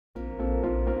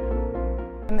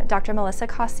I'm Dr. Melissa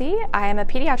Cossey. I am a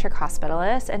pediatric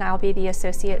hospitalist and I'll be the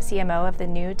Associate CMO of the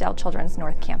new Dell Children's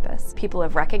North Campus. People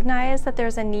have recognized that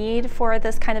there's a need for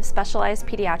this kind of specialized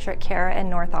pediatric care in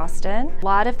North Austin. A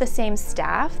lot of the same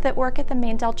staff that work at the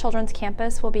main Dell Children's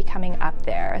campus will be coming up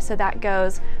there. So that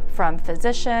goes from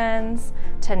physicians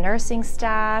to nursing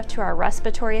staff to our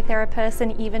respiratory therapists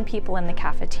and even people in the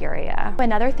cafeteria.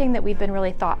 Another thing that we've been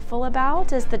really thoughtful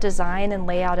about is the design and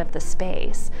layout of the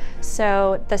space.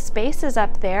 So the spaces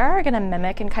up there are going to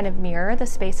mimic and kind of mirror the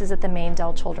spaces at the main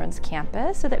Dell Children's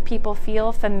campus so that people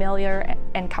feel familiar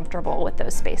and comfortable with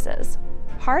those spaces.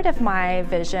 Part of my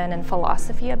vision and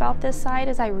philosophy about this site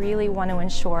is I really want to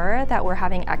ensure that we're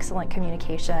having excellent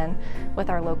communication with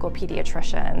our local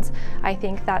pediatricians. I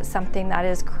think that's something that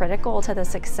is critical to the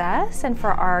success and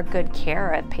for our good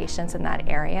care of patients in that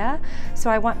area. So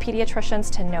I want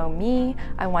pediatricians to know me,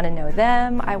 I want to know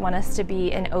them, I want us to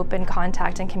be in open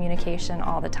contact and communication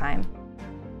all the time.